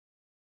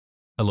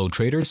Hello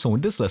traders, so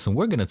in this lesson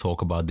we're going to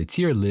talk about the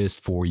tier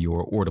list for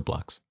your order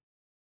blocks.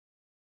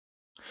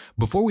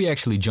 Before we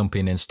actually jump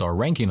in and start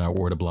ranking our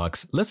order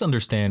blocks, let's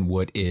understand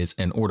what is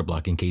an order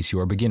block in case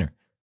you're a beginner.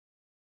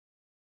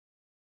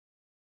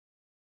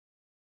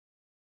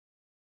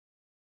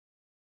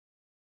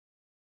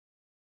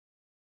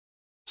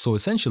 So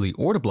essentially,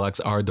 order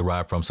blocks are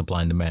derived from supply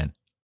and demand.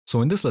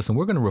 So in this lesson,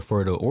 we're going to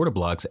refer to order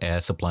blocks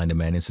as supply and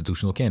demand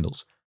institutional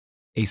candles.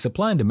 A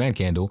supply and demand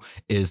candle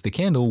is the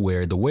candle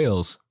where the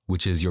whales,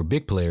 which is your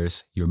big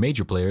players, your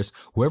major players,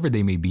 whoever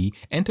they may be,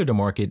 enter the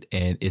market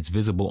and it's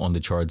visible on the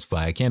charts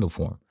via candle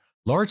form.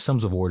 Large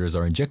sums of orders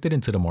are injected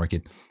into the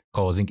market,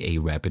 causing a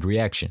rapid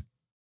reaction.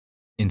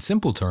 In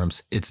simple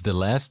terms, it's the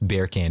last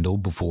bear candle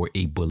before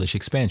a bullish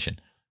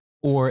expansion,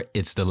 or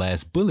it's the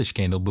last bullish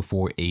candle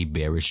before a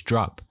bearish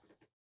drop.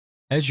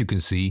 As you can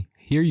see,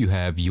 here you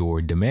have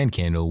your demand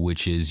candle,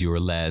 which is your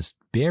last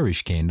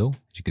bearish candle.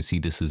 As you can see,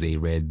 this is a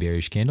red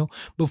bearish candle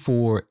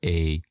before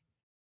a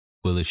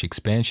bullish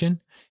expansion.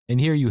 And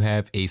here you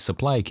have a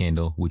supply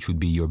candle, which would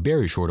be your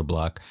bearish order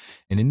block.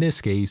 And in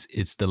this case,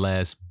 it's the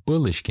last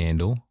bullish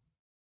candle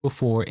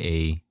before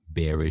a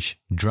bearish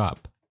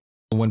drop.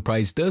 When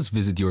price does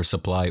visit your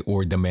supply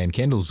or demand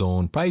candle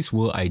zone, price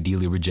will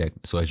ideally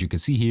reject. So as you can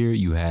see here,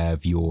 you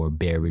have your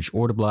bearish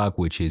order block,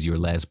 which is your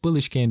last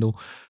bullish candle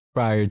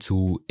prior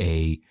to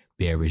a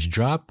bearish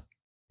drop.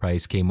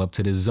 Price came up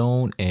to the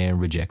zone and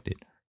rejected.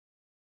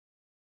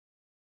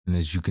 And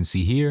as you can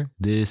see here,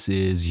 this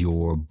is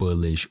your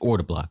bullish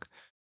order block,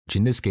 which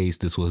in this case,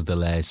 this was the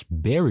last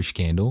bearish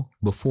candle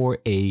before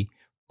a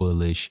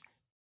bullish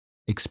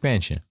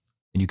expansion.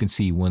 And you can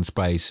see once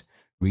price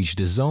reached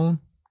the zone,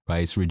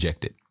 price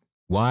rejected.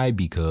 Why?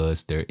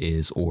 Because there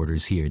is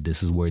orders here.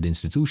 This is where the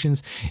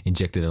institutions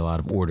injected a lot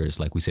of orders,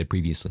 like we said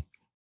previously.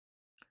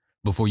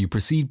 Before you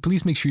proceed,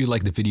 please make sure you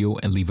like the video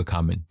and leave a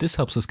comment. This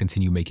helps us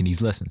continue making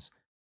these lessons.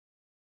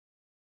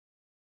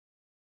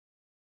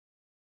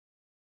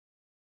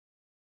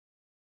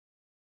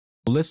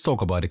 Let's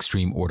talk about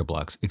extreme order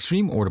blocks.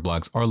 Extreme order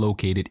blocks are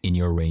located in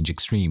your range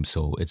extreme.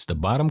 So it's the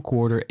bottom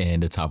quarter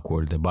and the top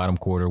quarter. The bottom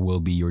quarter will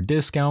be your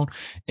discount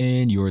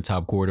and your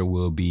top quarter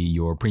will be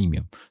your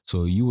premium.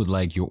 So you would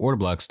like your order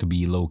blocks to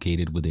be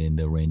located within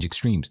the range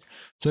extremes.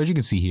 So as you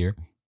can see here,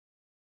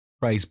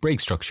 price break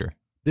structure.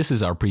 This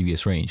is our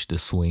previous range, the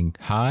swing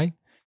high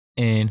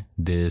and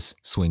this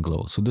swing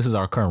low. So this is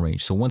our current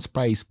range. So once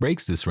price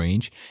breaks this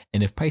range,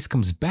 and if price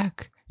comes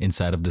back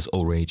inside of this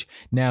old range,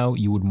 now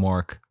you would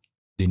mark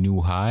the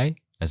new high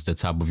as the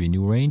top of your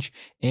new range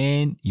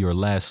and your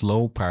last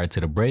low prior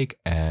to the break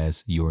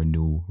as your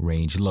new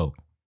range low.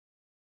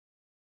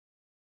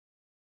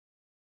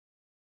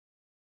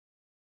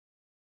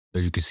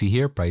 As you can see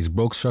here, price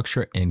broke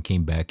structure and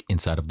came back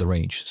inside of the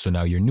range. So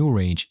now your new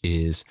range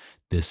is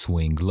this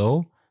swing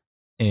low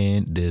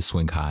and this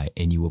swing high,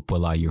 and you will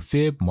pull out your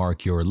fib,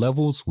 mark your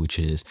levels, which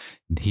is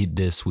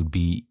this would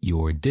be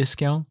your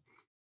discount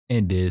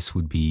and this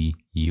would be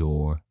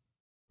your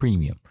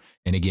premium.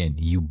 And again,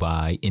 you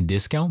buy in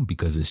discount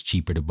because it's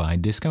cheaper to buy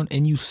in discount,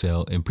 and you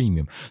sell in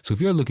premium. So if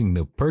you're looking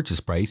to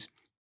purchase price,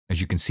 as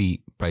you can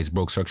see, price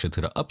broke structure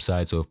to the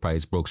upside. So if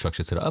price broke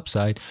structure to the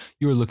upside,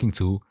 you're looking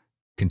to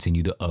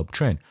continue the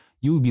uptrend.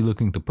 You would be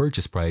looking to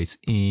purchase price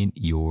in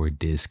your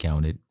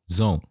discounted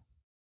zone.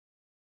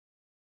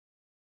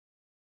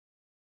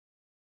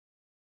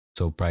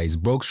 So price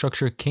broke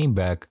structure came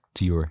back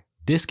to your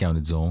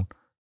discounted zone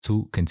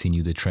to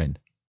continue the trend.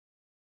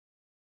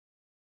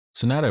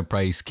 So now that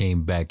price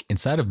came back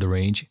inside of the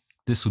range,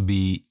 this would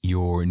be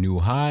your new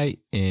high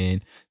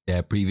and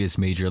that previous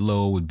major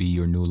low would be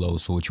your new low.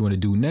 So what you want to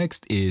do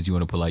next is you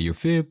want to pull out your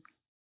fib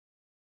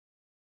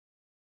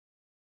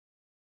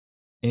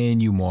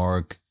and you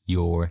mark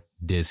your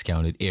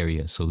discounted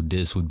area. So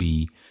this would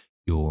be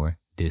your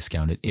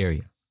discounted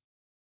area.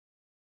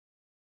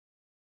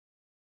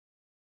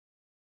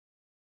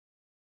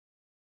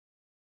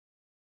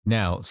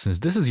 Now, since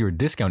this is your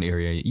discount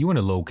area, you want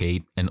to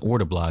locate an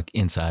order block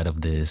inside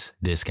of this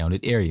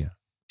discounted area,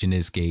 which in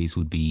this case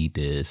would be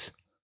this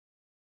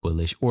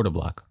bullish order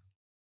block.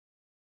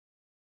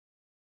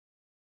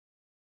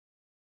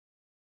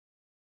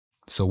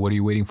 So what are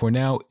you waiting for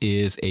now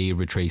is a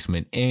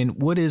retracement.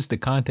 And what is the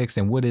context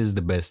and what is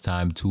the best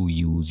time to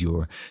use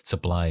your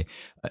supply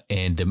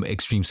and the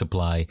extreme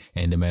supply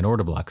and demand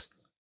order blocks?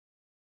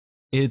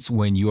 It's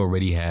when you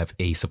already have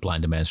a supply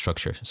and demand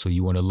structure. So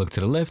you want to look to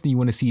the left and you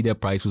want to see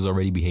that price was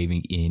already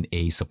behaving in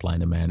a supply and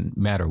demand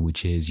matter,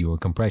 which is your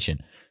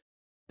compression.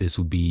 This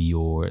would be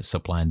your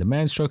supply and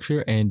demand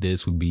structure, and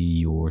this would be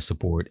your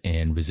support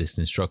and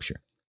resistance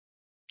structure.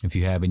 If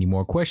you have any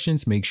more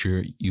questions, make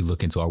sure you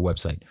look into our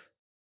website.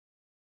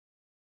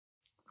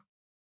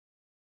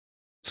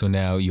 So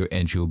now your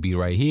entry will be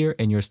right here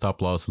and your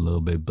stop loss a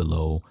little bit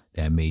below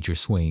that major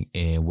swing.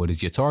 And what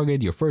is your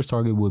target? Your first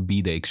target would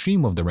be the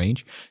extreme of the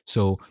range.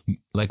 So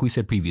like we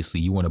said previously,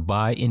 you want to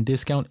buy in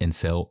discount and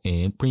sell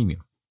in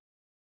premium.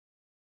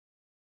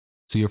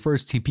 So your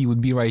first TP would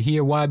be right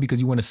here. Why?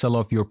 Because you want to sell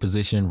off your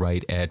position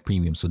right at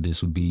premium. So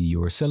this would be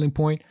your selling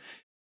point.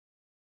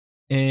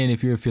 And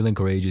if you're feeling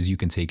courageous, you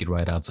can take it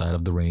right outside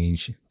of the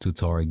range to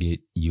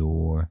target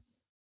your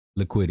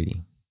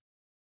liquidity.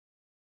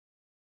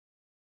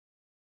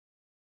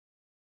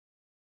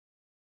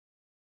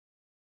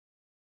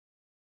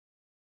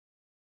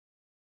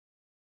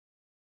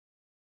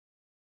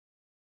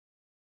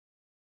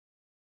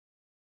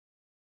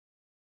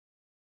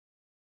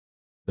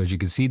 So as you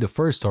can see, the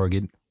first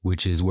target,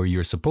 which is where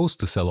you're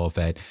supposed to sell off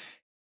at,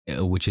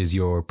 which is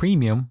your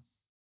premium,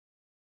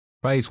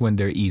 price went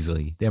there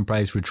easily. Then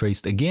price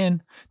retraced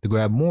again to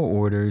grab more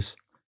orders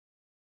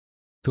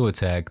to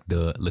attack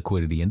the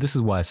liquidity. And this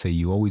is why I say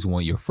you always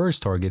want your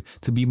first target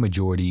to be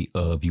majority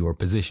of your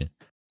position.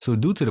 So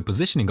due to the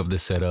positioning of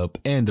this setup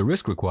and the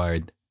risk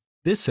required,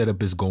 this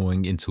setup is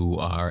going into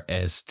our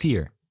S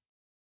tier.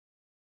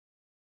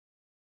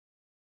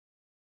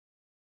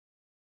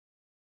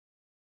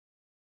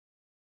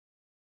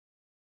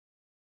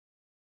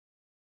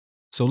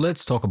 So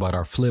let's talk about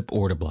our flip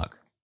order block.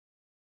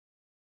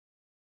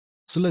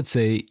 So let's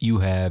say you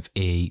have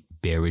a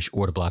bearish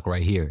order block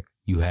right here.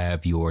 You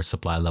have your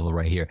supply level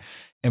right here,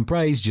 and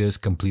price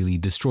just completely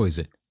destroys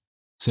it.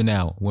 So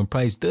now when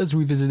price does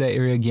revisit that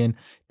area again,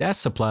 that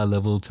supply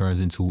level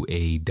turns into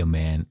a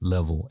demand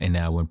level. And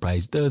now when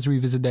price does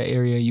revisit that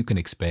area, you can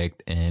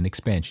expect an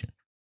expansion.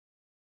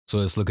 So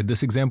let's look at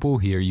this example.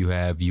 Here you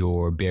have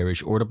your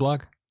bearish order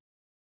block.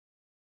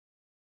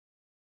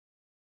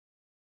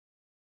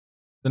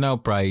 So now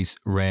price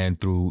ran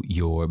through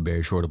your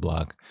bearish order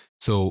block.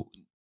 So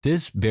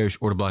this bearish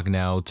order block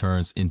now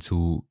turns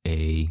into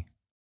a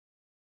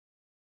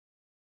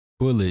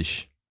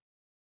bullish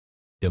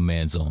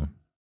demand zone.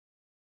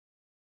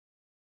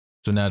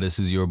 So now this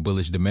is your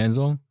bullish demand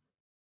zone.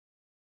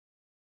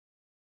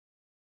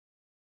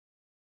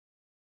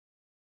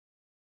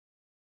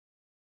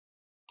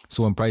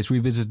 So when price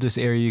revisits this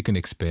area, you can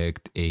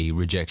expect a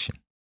rejection.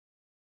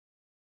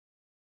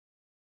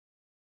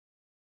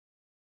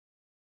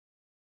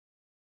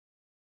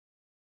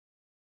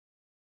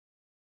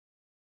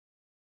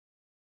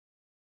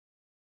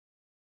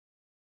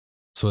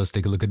 So let's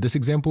take a look at this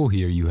example.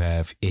 Here you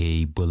have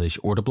a bullish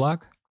order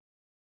block.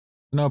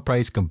 Now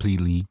price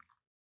completely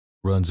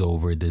runs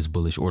over this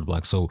bullish order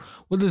block. So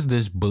what does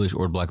this bullish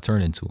order block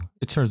turn into?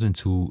 It turns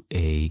into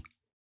a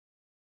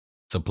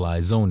supply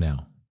zone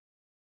now.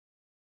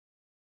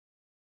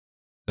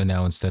 So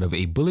now instead of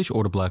a bullish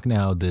order block,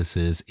 now this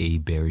is a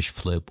bearish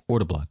flip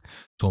order block.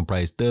 So when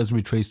price does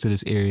retrace to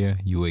this area,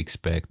 you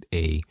expect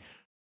a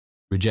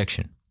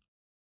rejection.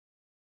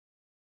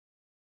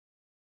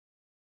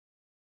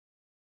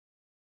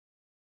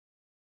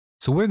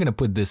 So we're going to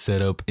put this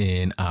setup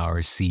in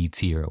our C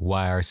tier.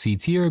 Why our C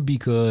tier?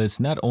 Because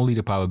not only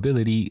the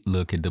probability,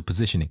 look at the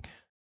positioning.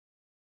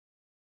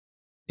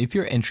 If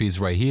your entry is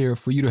right here,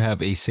 for you to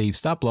have a safe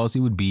stop loss,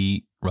 it would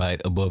be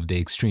right above the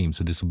extreme.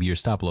 So this would be your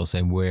stop loss,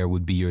 and where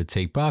would be your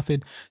take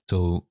profit?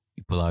 So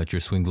you pull out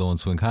your swing low and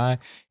swing high,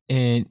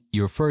 and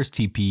your first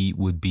TP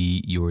would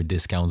be your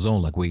discount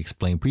zone, like we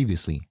explained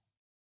previously.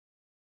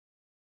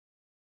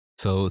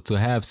 So to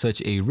have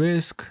such a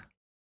risk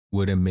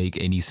wouldn't make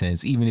any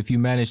sense. Even if you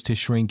manage to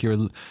shrink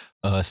your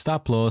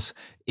stop loss,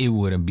 it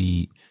wouldn't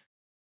be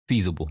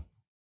feasible.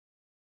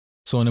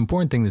 So an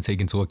important thing to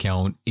take into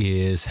account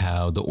is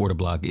how the order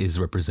block is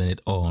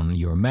represented on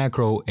your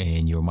macro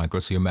and your micro.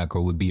 So your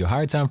macro would be your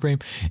higher time frame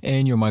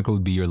and your micro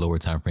would be your lower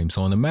time frame.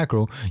 So on the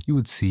macro, you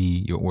would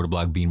see your order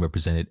block being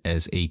represented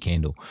as a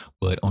candle,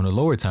 but on a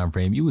lower time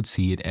frame, you would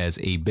see it as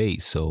a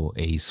base. So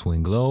a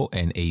swing low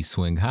and a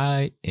swing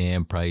high,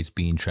 and price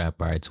being trapped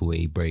prior to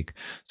a break.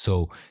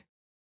 So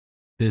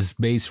this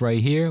base right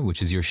here,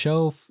 which is your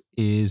shelf,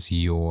 is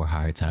your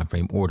higher time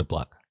frame order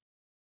block.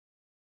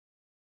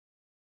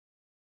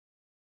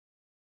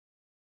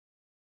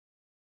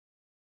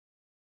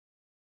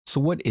 So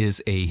what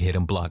is a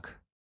hidden block?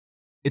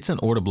 It's an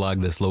order block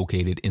that's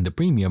located in the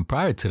premium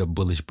prior to the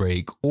bullish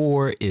break,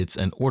 or it's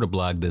an order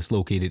block that's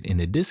located in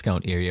the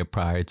discount area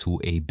prior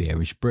to a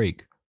bearish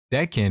break.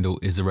 That candle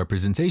is a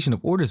representation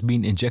of orders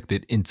being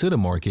injected into the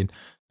market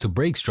to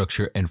break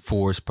structure and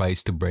force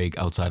price to break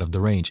outside of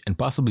the range and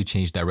possibly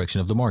change direction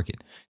of the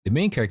market. The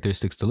main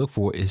characteristics to look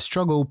for is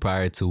struggle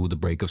prior to the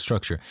break of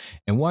structure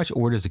and watch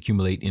orders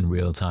accumulate in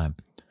real time.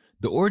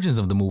 The origins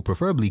of the move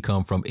preferably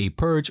come from a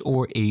purge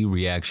or a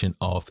reaction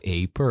of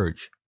a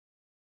purge.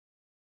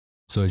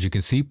 So as you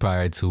can see,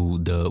 prior to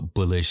the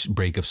bullish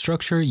break of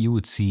structure, you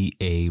would see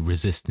a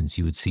resistance.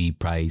 You would see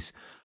price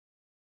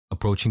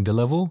approaching the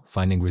level,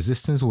 finding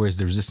resistance. Where's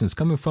the resistance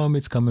coming from?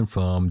 It's coming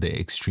from the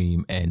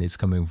extreme, and it's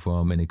coming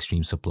from an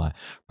extreme supply.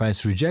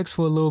 Price rejects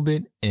for a little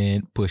bit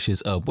and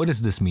pushes up. What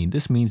does this mean?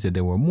 This means that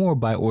there were more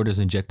buy orders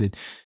injected,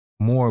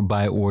 more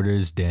buy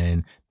orders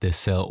than the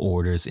sell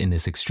orders in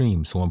this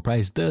extreme. So when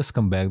price does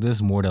come back,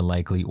 there's more than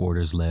likely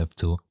orders left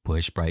to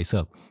push price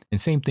up. And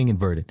same thing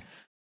inverted.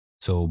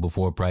 So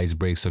before price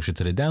breaks structure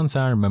to the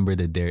downside, remember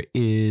that there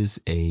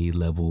is a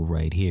level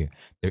right here.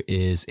 There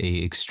is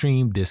a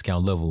extreme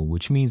discount level,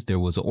 which means there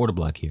was an order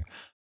block here.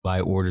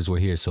 Buy orders were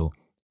here. So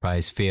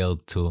price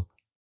failed to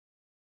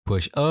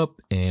push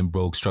up and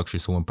broke structure.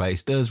 So when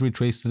price does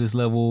retrace to this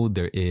level,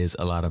 there is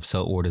a lot of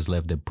sell orders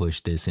left that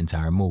push this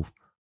entire move.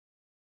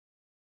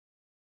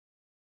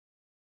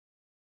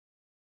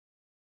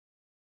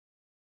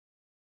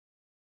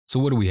 So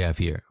what do we have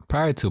here?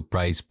 Prior to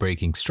price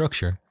breaking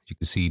structure, you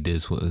can see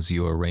this was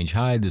your range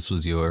high, this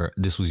was your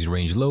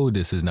range low,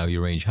 this is now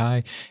your range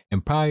high,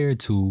 and prior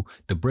to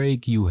the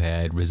break you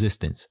had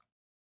resistance.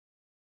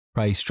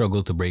 Price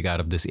struggled to break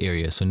out of this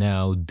area, so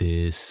now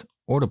this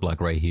order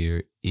block right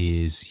here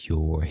is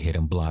your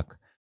hidden block.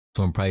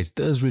 So when price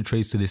does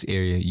retrace to this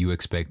area, you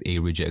expect a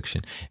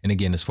rejection. And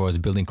again, as far as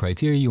building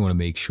criteria, you want to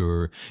make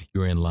sure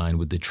you're in line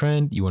with the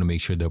trend. You want to make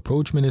sure the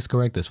approachment is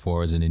correct as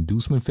far as an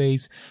inducement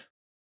phase.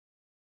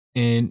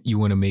 And you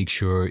want to make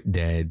sure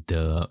that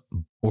the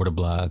order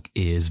block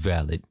is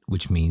valid,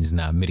 which means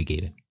not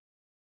mitigated.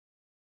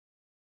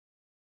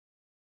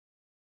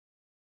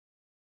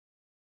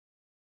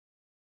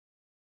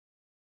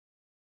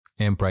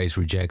 And price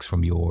rejects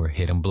from your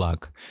hidden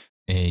block.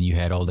 And you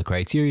had all the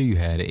criteria. You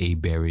had a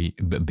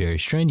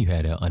bearish trend, you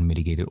had an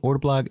unmitigated order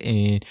block,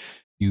 and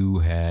you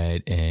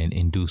had an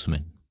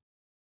inducement.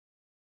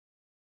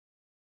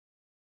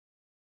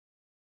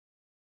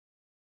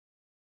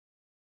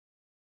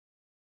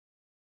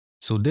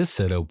 So this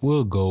setup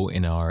will go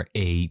in our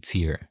A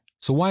tier.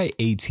 So why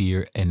A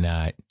tier and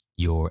not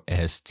your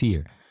S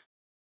tier?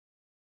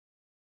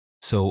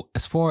 So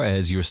as far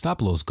as your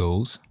stop loss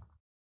goes,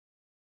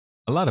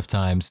 a lot of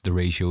times the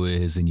ratio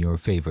is in your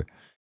favor.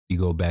 You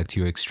go back to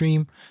your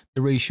extreme,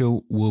 the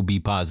ratio will be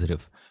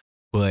positive.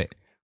 But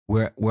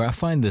where I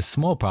find the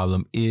small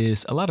problem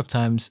is a lot of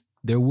times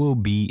there will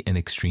be an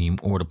extreme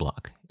order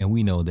block. And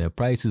we know that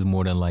price is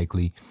more than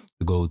likely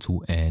to go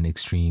to an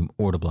extreme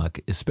order block,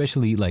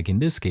 especially like in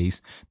this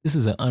case, this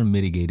is an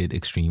unmitigated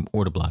extreme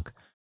order block.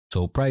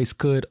 So price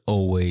could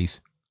always,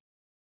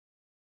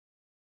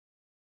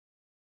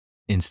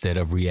 instead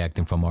of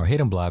reacting from our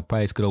hidden block,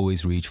 price could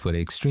always reach for the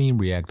extreme,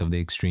 react of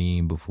the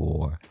extreme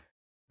before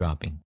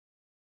dropping.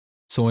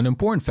 So an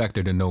important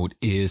factor to note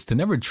is to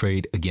never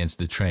trade against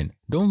the trend.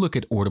 Don't look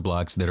at order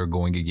blocks that are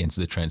going against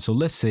the trend. So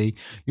let's say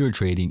you're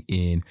trading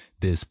in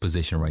this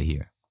position right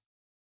here.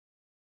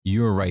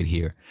 You're right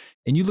here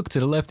and you look to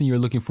the left and you're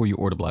looking for your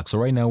order block. So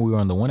right now we're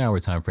on the 1 hour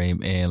time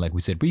frame, and like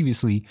we said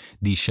previously,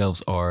 these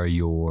shelves are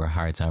your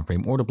higher time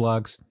frame order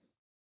blocks.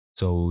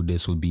 So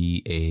this would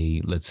be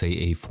a, let's say,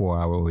 a 4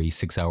 hour or a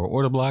 6 hour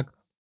order block.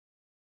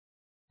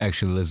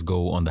 Actually, let's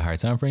go on the higher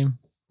time frame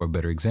for a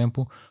better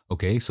example.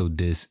 Okay, so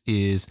this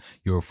is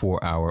your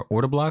 4 hour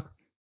order block.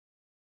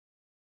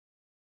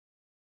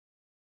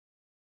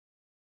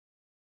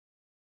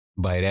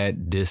 By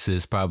that, this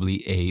is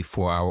probably a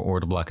 4 hour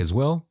order block as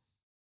well.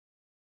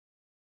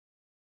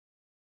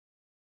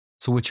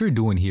 So what you're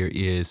doing here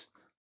is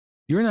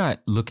you're not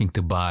looking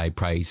to buy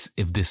price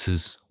if this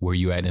is where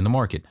you're at in the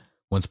market.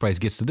 Once price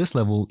gets to this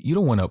level, you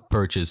don't want to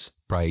purchase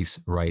price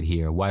right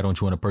here. Why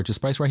don't you want to purchase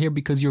price right here?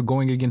 Because you're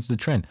going against the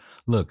trend.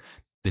 Look,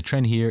 the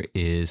trend here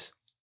is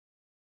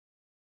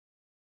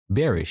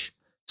bearish.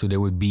 So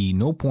there would be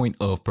no point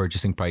of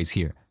purchasing price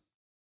here.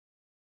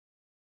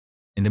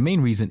 And the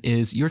main reason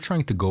is you're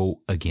trying to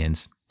go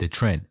against the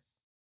trend.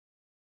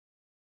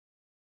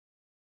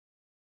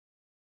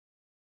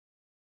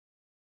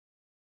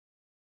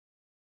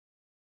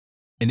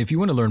 And if you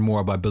want to learn more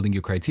about building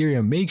your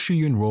criteria, make sure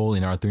you enroll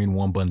in our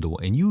 3-in-1 bundle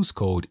and use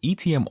code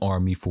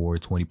ETMARMY for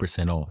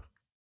 20% off.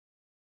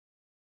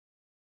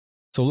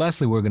 So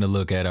lastly, we're going to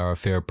look at our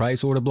fair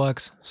price order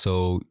blocks.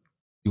 So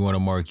you want to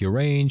mark your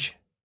range,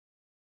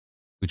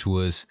 which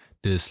was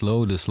this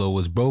low. This low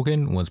was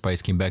broken once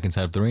price came back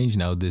inside of the range.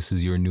 Now this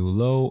is your new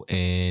low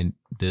and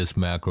this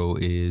macro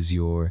is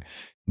your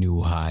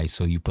new high.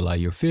 So you pull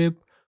out your fib.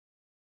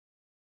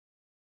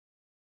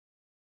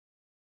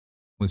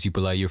 Once you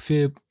pull out your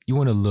fib, you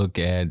want to look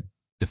at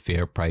the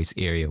fair price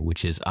area,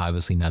 which is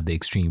obviously not the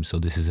extreme. So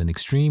this is an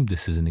extreme,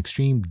 this is an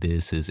extreme,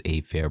 this is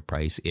a fair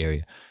price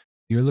area.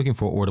 You're looking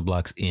for order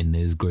blocks in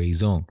this gray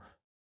zone.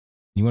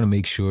 You want to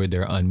make sure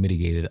they're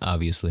unmitigated,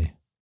 obviously.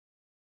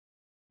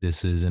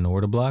 This is an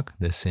order block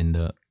that's in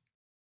the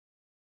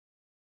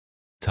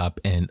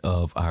top end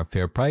of our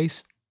fair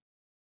price.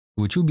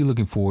 What you'll be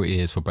looking for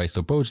is for price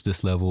to approach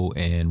this level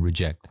and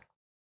reject.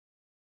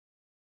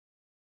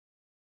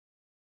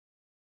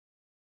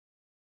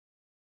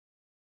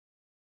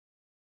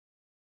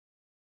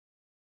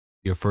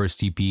 Your first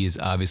TP is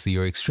obviously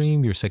your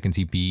extreme. Your second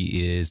TP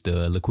is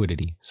the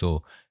liquidity.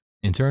 So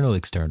internal,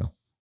 external.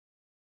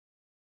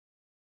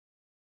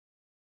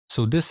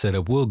 So this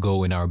setup will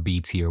go in our B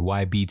tier.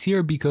 Why B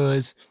tier?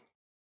 Because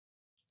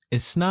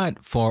it's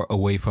not far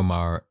away from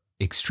our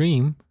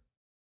extreme,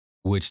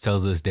 which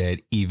tells us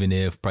that even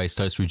if price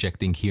starts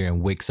rejecting here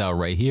and wicks out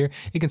right here,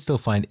 it can still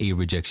find a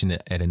rejection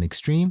at an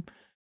extreme,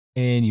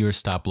 and your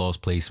stop loss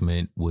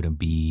placement wouldn't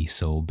be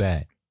so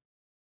bad.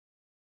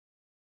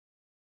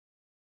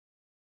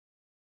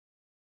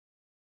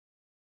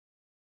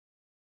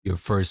 Your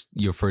first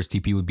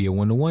TP would be a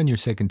 1-to-1. Your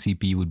second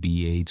TP would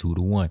be a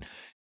 2-to-1.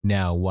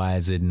 Now, why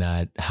is it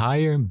not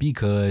higher?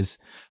 Because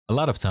a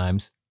lot of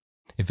times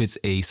If it's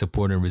a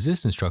support and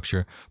resistance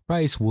structure,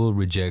 price will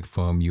reject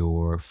from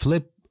your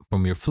flip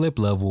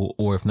level,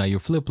 or if not your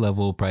flip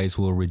level, price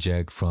will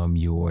reject from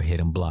your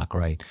hidden block,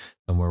 right?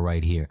 Somewhere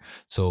right here.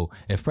 So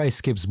if price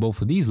skips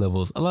both of these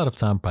levels, a lot of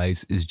time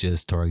price is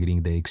just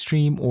targeting the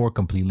extreme or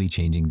completely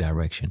changing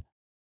direction.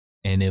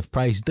 And if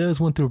price does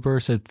want to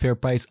reverse at fair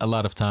price, a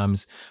lot of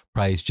times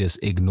price just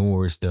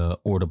ignores the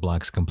order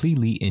blocks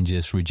completely and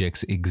just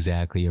rejects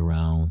exactly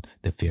around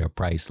the fair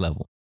price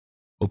level.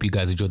 Hope you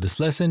guys enjoyed this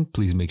lesson.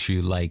 Please make sure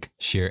you like,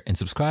 share, and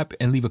subscribe,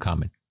 and leave a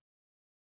comment.